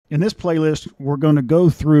In this playlist, we're going to go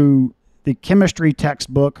through the chemistry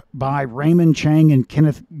textbook by Raymond Chang and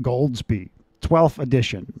Kenneth Goldsby, 12th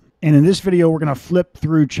edition. And in this video, we're going to flip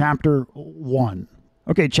through chapter 1.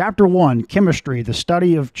 Okay, chapter 1, chemistry, the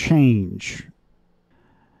study of change.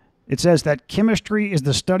 It says that chemistry is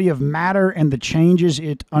the study of matter and the changes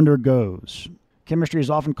it undergoes. Chemistry is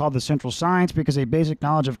often called the central science because a basic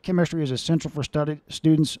knowledge of chemistry is essential for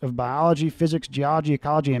students of biology, physics, geology,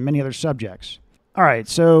 ecology, and many other subjects. All right,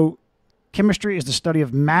 so chemistry is the study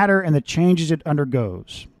of matter and the changes it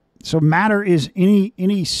undergoes. So matter is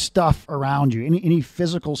any stuff around you, any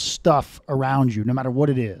physical stuff around you, no matter what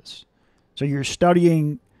it is. So you're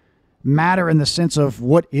studying matter in the sense of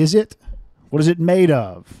what is it? What is it made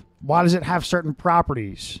of? Why does it have certain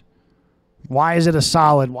properties? Why is it a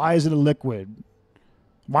solid? Why is it a liquid?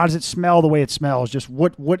 Why does it smell the way it smells? Just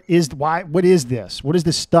what is this? What is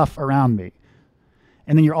this stuff around me?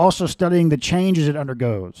 And then you're also studying the changes it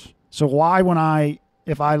undergoes. So why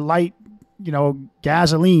if I light,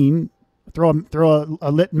 gasoline, throw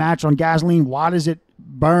a lit match on gasoline, why does it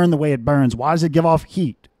burn the way it burns? Why does it give off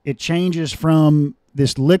heat? It changes from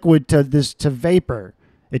this liquid to vapor.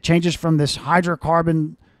 It changes from this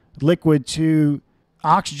hydrocarbon liquid to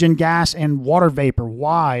oxygen gas and water vapor.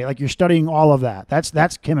 Why? Like, you're studying all of that.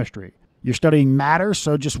 That's chemistry. You're studying matter.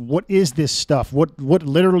 So just what is this stuff? What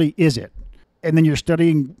literally is it? And then you're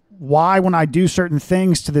studying why, when I do certain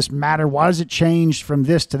things to this matter, why does it change from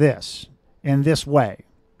this to this in this way?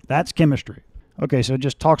 That's chemistry. Okay, so it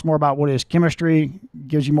just talks more about what is chemistry,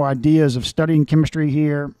 gives you more ideas of studying chemistry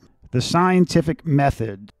here. The scientific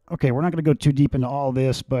method. Okay, we're not going to go too deep into all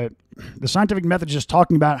this, but the scientific method is just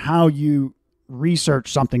talking about how you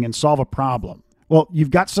research something and solve a problem. Well,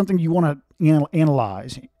 you've got something you want to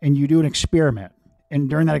analyze, and you do an experiment.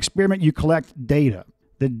 And during that experiment, you collect data.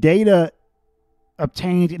 The data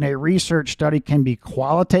obtained in a research study can be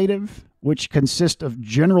qualitative, which consists of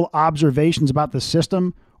general observations about the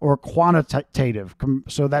system, or quantitative.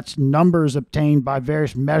 So that's numbers obtained by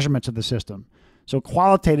various measurements of the system. So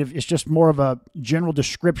qualitative is just more of a general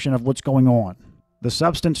description of what's going on. The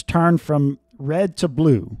substance turned from red to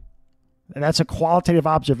blue. That's a qualitative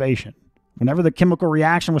observation. Whenever the chemical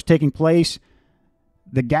reaction was taking place,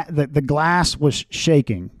 the glass was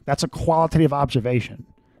shaking. That's a qualitative observation.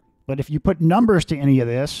 But if you put numbers to any of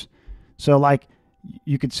this, so like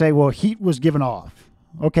you could say, well, heat was given off.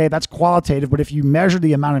 Okay, that's qualitative, but if you measure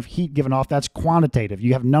the amount of heat given off, that's quantitative.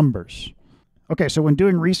 You have numbers. Okay, so when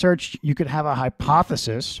doing research, you could have a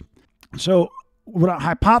hypothesis. So what a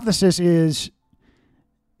hypothesis is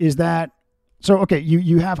that, so okay,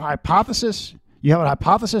 you have a hypothesis,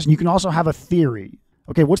 and you can also have a theory.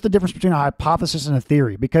 Okay, what's the difference between a hypothesis and a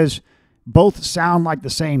theory? Because both sound like the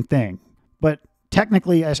same thing, but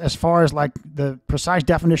technically, as far as like the precise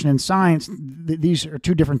definition in science, these are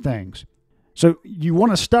two different things. So you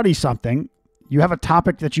want to study something, you have a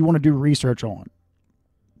topic that you want to do research on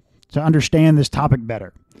to understand this topic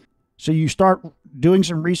better. So you start doing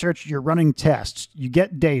some research, you're running tests, you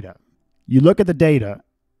get data, you look at the data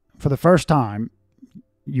for the first time,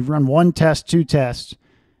 you've run one test, two tests.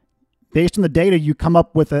 Based on the data, you come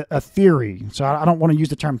up with a theory. So I don't want to use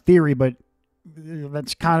the term theory, but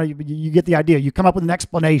that's kind of, you get the idea. You come up with an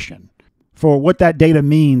explanation for what that data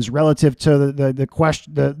means relative to the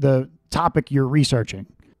question, the topic you're researching.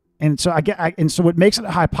 And so so what makes it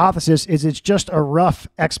a hypothesis is it's just a rough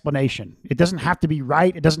explanation. It doesn't have to be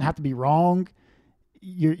right. It doesn't have to be wrong.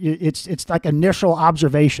 It's like initial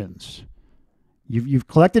observations. You've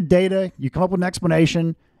collected data, you come up with an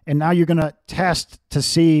explanation, and now you're going to test to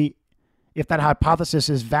see if that hypothesis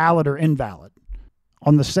is valid or invalid.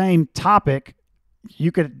 On the same topic,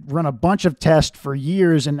 you could run a bunch of tests for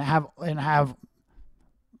years and have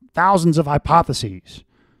thousands of hypotheses.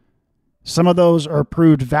 Some of those are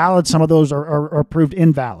proved valid, some of those are proved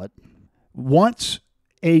invalid. Once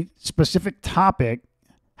a specific topic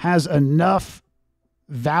has enough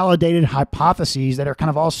validated hypotheses that are kind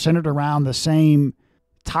of all centered around the same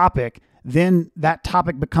topic, then that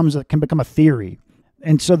topic can become a theory.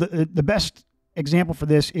 And so the best example for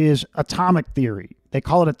this is atomic theory. They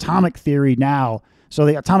call it atomic theory now. So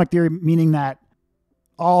the atomic theory meaning that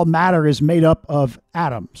all matter is made up of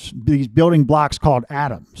atoms, these building blocks called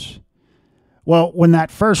atoms. Well, when that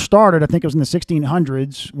first started, I think it was in the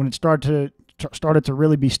 1600s, when it started to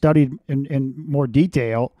really be studied in more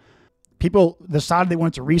detail, people decided they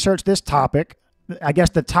wanted to research this topic. I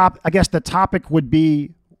guess the topic would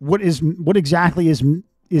be what exactly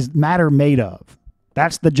is matter made of?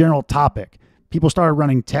 That's the general topic. People started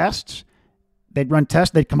running tests. They'd run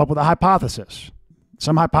tests. They'd come up with a hypothesis.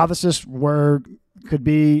 Some hypotheses could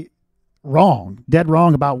be wrong, dead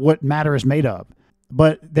wrong about what matter is made of.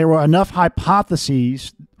 but there were enough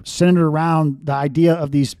hypotheses centered around the idea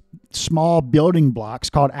of these small building blocks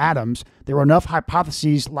called atoms. There were enough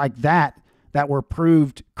hypotheses like that were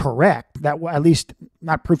proved correct, that were at least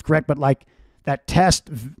not proved correct, but like that test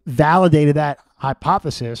validated that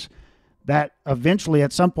hypothesis, that eventually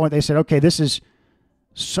at some point they said, okay, this is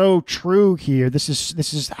so true here. This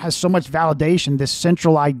has so much validation, this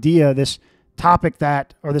central idea, this topic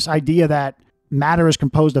that, or this idea that matter is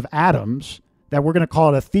composed of atoms, that we're going to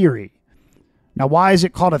call it a theory. Now, why is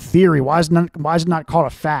it called a theory? Why is it not called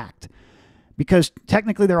a fact? Because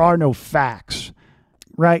technically there are no facts,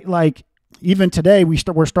 right? Like even today,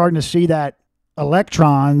 we're starting to see that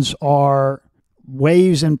electrons are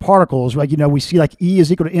waves and particles. Like, we see like E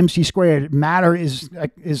is equal to mc squared. Matter is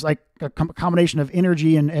like a combination of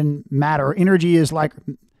energy and matter. Energy is like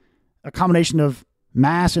a combination of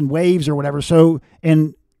mass and waves or whatever. So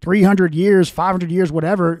in 300 years, 500 years,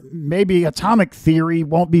 whatever, maybe atomic theory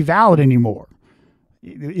won't be valid anymore.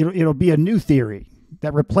 It'll be a new theory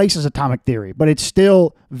that replaces atomic theory, but it's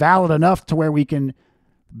still valid enough to where we can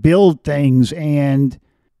build things and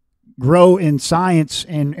grow in science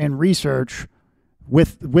and research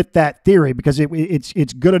with that theory, because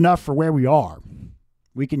it's good enough for where we are.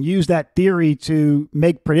 We can use that theory to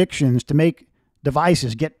make predictions, to make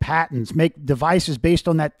devices, get patents, make devices based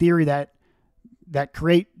on that theory that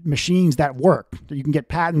create machines that work, that you can get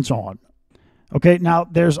patents on. Okay, now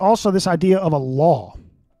there's also this idea of a law.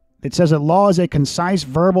 It says a law is a concise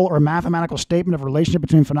verbal or mathematical statement of relationship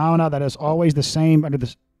between phenomena that is always the same under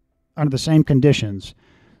the same conditions.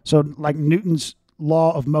 So like Newton's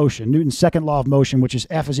law of motion, Newton's second law of motion, which is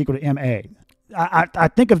F is equal to ma. I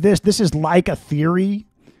think of this is like a theory,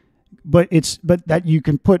 but that you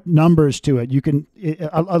can put numbers to it. You can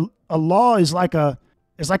a law is like an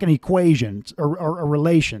equation or a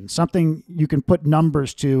relation, something you can put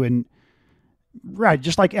numbers to, and right,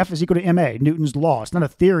 just like F is equal to ma, Newton's law. It's not a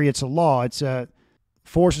theory, it's a law. It's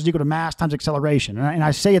force is equal to mass times acceleration. And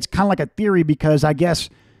I say it's kind of like a theory because I guess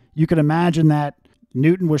you could imagine that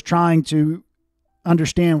Newton was trying to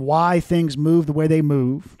understand why things move the way they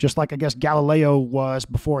move, just like I guess Galileo was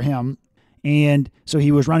before him. And so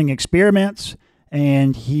he was running experiments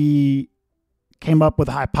and he came up with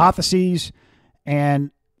hypotheses,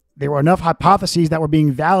 and there were enough hypotheses that were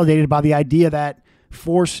being validated by the idea that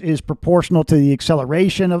force is proportional to the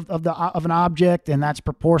acceleration of an object, and that's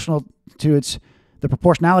proportional to the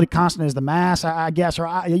proportionality constant is the mass, I guess, or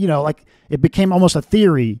like it became almost a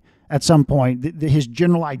theory at some point, his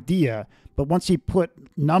general idea. But once he put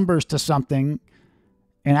numbers to something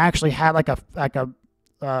and actually had like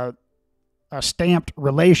a stamped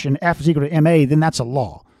relation, F is equal to ma, then that's a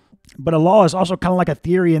law. But a law is also kind of like a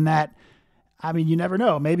theory in that, I mean, you never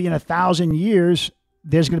know. Maybe in 1,000 years,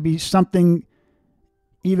 there's going to be something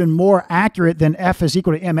even more accurate than F is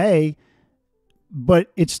equal to ma,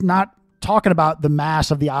 but it's not talking about the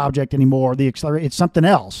mass of the object anymore, the acceleration. It's something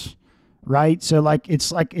else, right? So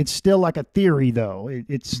it's still like a theory, though.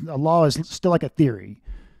 A law is still like a theory.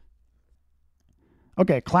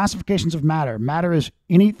 Okay, classifications of matter. Matter is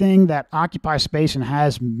anything that occupies space and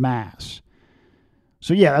has mass.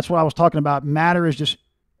 So yeah, that's what I was talking about. Matter is just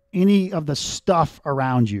any of the stuff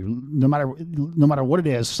around you, no matter what it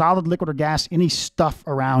is, solid, liquid, or gas, any stuff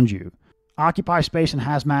around you. Occupy space and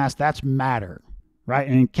has mass, that's matter, right?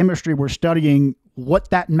 And in chemistry, we're studying what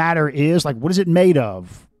that matter is, like what is it made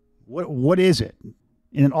of? What is it? And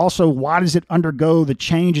then also, why does it undergo the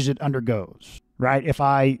changes it undergoes, right? If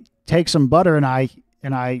I take some butter and I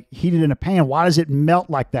heat it in a pan, why does it melt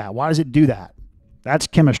like that? Why does it do that? That's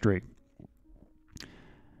chemistry.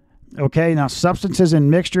 Okay, now substances and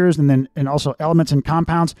mixtures, and also elements and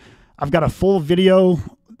compounds. I've got a full video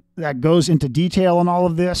that goes into detail on all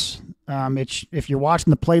of this. If you're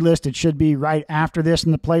watching the playlist, it should be right after this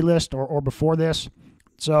in the playlist or before this.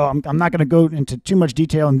 So I'm not going to go into too much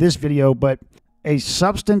detail in this video, but a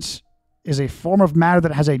substance is a form of matter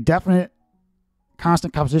that has a definite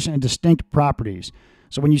constant composition and distinct properties.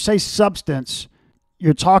 So when you say substance,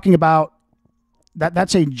 you're talking about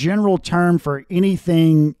that's a general term for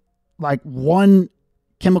anything like one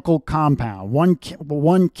chemical compound, one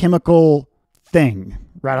chemical thing,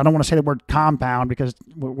 right? I don't want to say the word compound because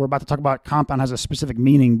we're about to talk about compound has a specific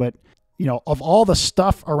meaning, but of all the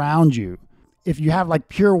stuff around you, if you have like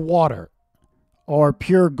pure water or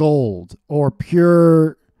pure gold or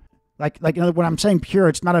pure, when I'm saying pure,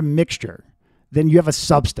 it's not a mixture, then you have a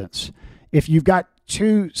substance. If you've got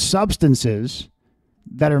two substances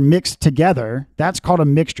that are mixed together, that's called a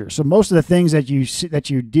mixture. So most of the things that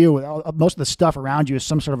you deal with, most of the stuff around you is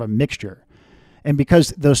some sort of a mixture. And because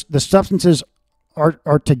the substances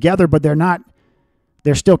are together, but they're not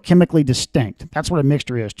they're still chemically distinct. That's what a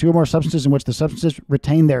mixture is. Two or more substances in which the substances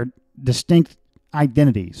retain their distinct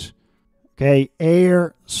identities. Okay,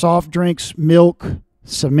 air, soft drinks, milk,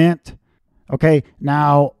 cement. Okay,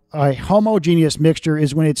 now a homogeneous mixture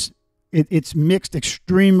is when it's mixed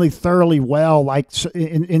extremely thoroughly well, like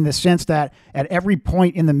in the sense that at every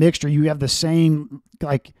point in the mixture you have the same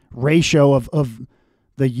like ratio of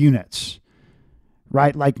the units,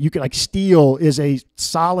 right? Like you could, like steel is a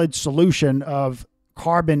solid solution of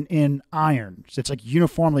carbon in iron. So it's like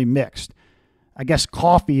uniformly mixed. I guess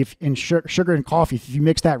coffee, if in sugar and coffee, if you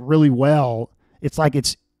mix that really well, it's like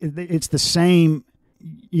it's the same,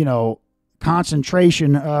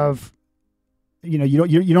 concentration of,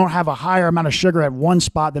 you don't have a higher amount of sugar at one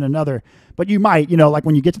spot than another, but you might, like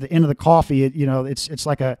when you get to the end of the coffee, it's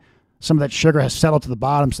like some of that sugar has settled to the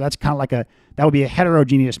bottom. So that's kind of like that would be a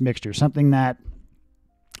heterogeneous mixture, something that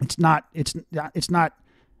it's not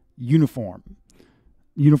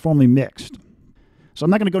uniformly mixed. So I'm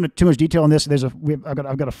not going to go into too much detail on this.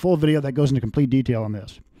 I've got a full video that goes into complete detail on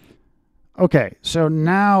this. Okay, so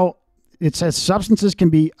now it says substances can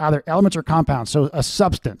be either elements or compounds. So a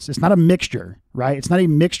substance, it's not a mixture, right? It's not a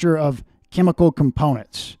mixture of chemical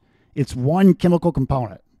components. It's one chemical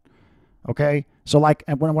component. Okay, so like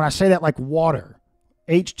when I say that, like water,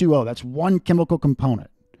 H2O, that's one chemical component.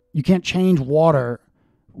 You can't change water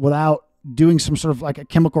without doing some sort of like a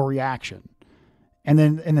chemical reaction. And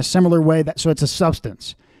then in a similar way, so it's a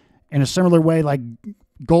substance. In a similar way, like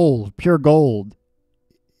gold, pure gold,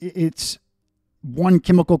 it's one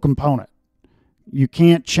chemical component. You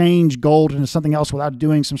can't change gold into something else without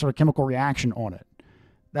doing some sort of chemical reaction on it.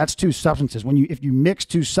 That's two substances. If you mix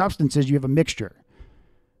two substances, you have a mixture.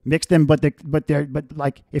 Mix them, but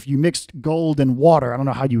like if you mixed gold and water, I don't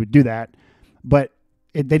know how you would do that, but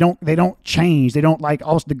they don't change. They don't like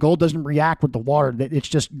also the gold doesn't react with the water. It's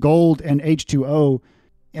just gold and H2O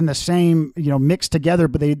in the same, mixed together,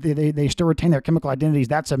 but they still retain their chemical identities.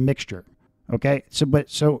 That's a mixture. Okay. But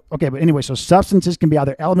anyway, so substances can be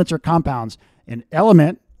either elements or compounds. An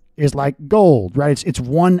element is like gold, right? It's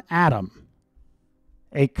one atom.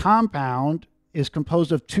 A compound is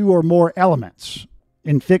composed of two or more elements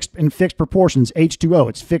in fixed proportions. H2O,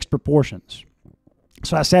 it's fixed proportions.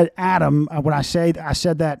 So I said atom, when I said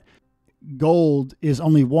that gold is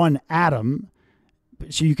only one atom,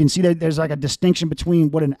 so you can see that there's like a distinction between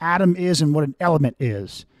what an atom is and what an element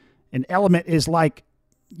is. An element is like,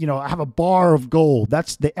 I have a bar of gold.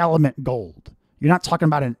 That's the element gold. You're not talking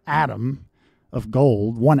about an atom of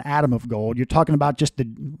gold, one atom of gold. You're talking about just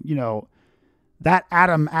that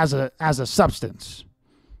atom as a substance,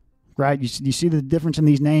 right? You see the difference in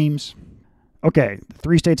these names? Okay, the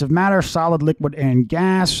three states of matter: solid, liquid, and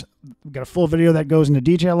gas. We've got a full video that goes into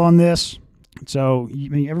detail on this. So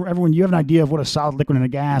everyone, you have an idea of what a solid, liquid, and a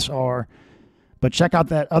gas are, but check out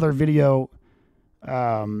that other video.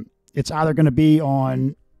 It's either going to be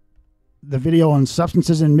on the video on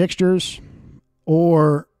substances and mixtures,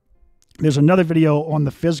 or there's another video on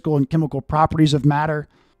the physical and chemical properties of matter.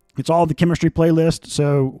 It's all the chemistry playlist,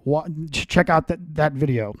 so check out that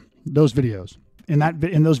video, those videos.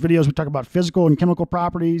 In those videos, we talk about physical and chemical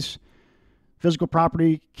properties. Physical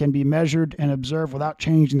property can be measured and observed without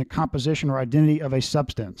changing the composition or identity of a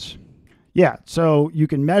substance. Yeah, so you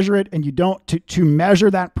can measure it, and you don't to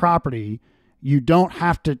measure that property, you don't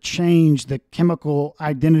have to change the chemical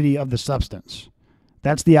identity of the substance.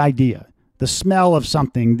 That's the idea. The smell of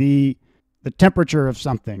something, the temperature of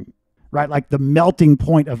something, right? Like the melting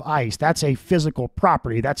point of ice, that's a physical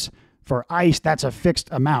property. For ice, that's a fixed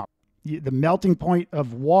amount. The melting point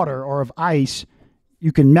of water or of ice,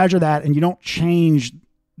 you can measure that, and you don't change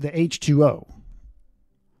the H2O,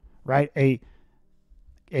 right? A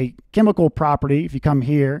chemical property, if you come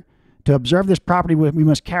here, to observe this property, we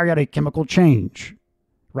must carry out a chemical change,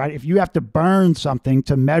 right? If you have to burn something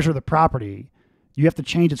to measure the property, you have to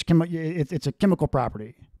change it's a chemical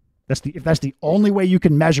property. If that's the only way you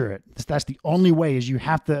can measure it, that's the only way, is you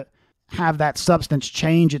have to have that substance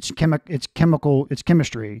change its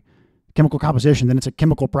chemistry, chemical composition, then it's a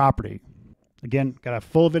chemical property. Again, got a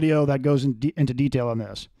full video that goes into detail on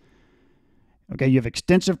this. Okay, you have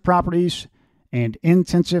extensive properties and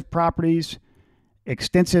intensive properties.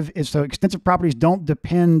 Extensive properties don't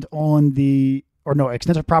depend on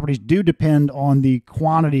extensive properties do depend on the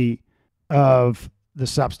quantity of the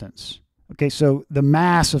substance. Okay, so the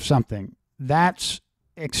mass of something, that's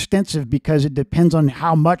extensive because it depends on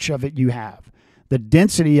how much of it you have. The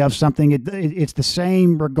density of something, it's the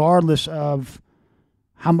same regardless of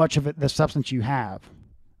how much of the substance you have.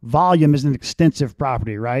 Volume is an extensive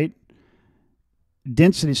property, right?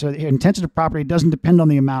 Density, so the intensive property doesn't depend on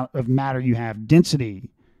the amount of matter you have. Density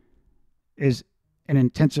is an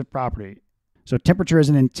intensive property. So temperature is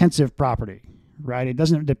an intensive property, right? It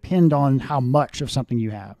doesn't depend on how much of something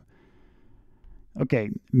you have. Okay,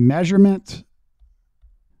 measurement.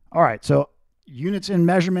 All right, so units in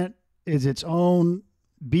measurement is its own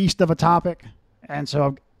beast of a topic. And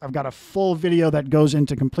so I've got a full video that goes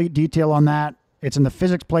into complete detail on that. It's in the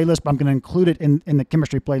physics playlist, but I'm going to include it in the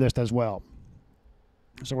chemistry playlist as well.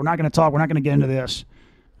 So we're not going to get into this.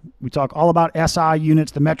 We talk all about SI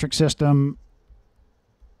units, the metric system.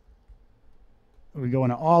 We go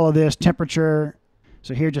into all of this, temperature.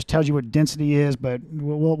 So here it just tells you what density is, but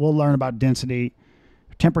we'll learn about density.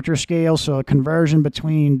 Temperature scale, so a conversion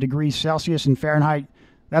between degrees Celsius and Fahrenheit.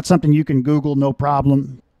 That's something you can Google, no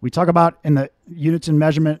problem. We talk about in the units and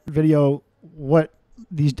measurement video what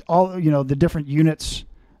these the different units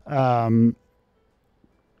of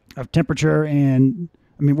temperature, and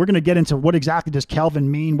I mean we're going to get into what exactly does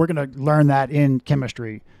Kelvin mean. We're going to learn that in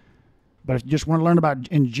chemistry. But if you just want to learn about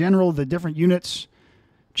in general the different units,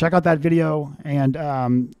 check out that video. And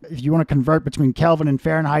if you want to convert between Kelvin and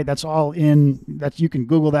Fahrenheit, that's all you can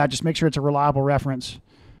Google that. Just make sure it's a reliable reference.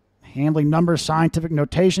 Handling numbers, scientific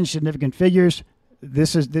notation, significant figures.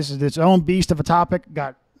 This is its own beast of a topic.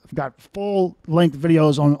 I've got full length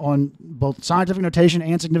videos on both scientific notation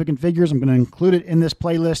and significant figures. I'm going to include it in this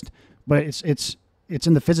playlist, but it's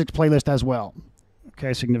in the physics playlist as well.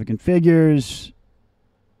 Okay, significant figures,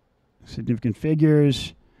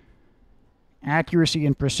 accuracy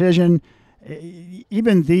and precision.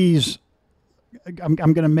 Even these, I'm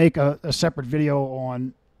going to make a separate video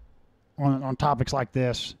on topics like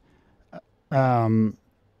this.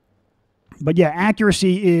 But yeah,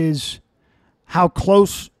 accuracy is how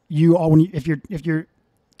close you are if you're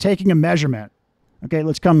taking a measurement. Okay,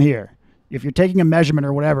 let's come here. If you're taking a measurement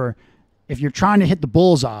or whatever, if you're trying to hit the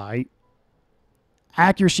bullseye,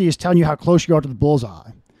 accuracy is telling you how close you are to the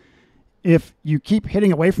bullseye. If you keep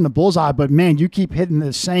hitting away from the bullseye, but man, you keep hitting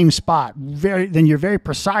the same spot, then you're very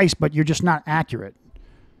precise, but you're just not accurate.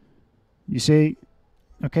 You see?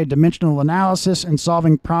 Okay, dimensional analysis and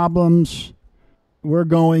solving problems. We're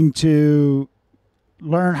going to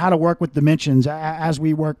learn how to work with dimensions. As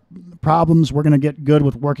we work problems, we're going to get good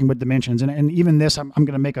with working with dimensions. And even this, I'm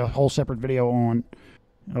going to make a whole separate video on.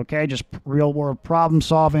 Okay, just real world problem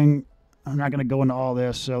solving. I'm not going to go into all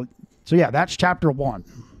this. So yeah, that's chapter 1.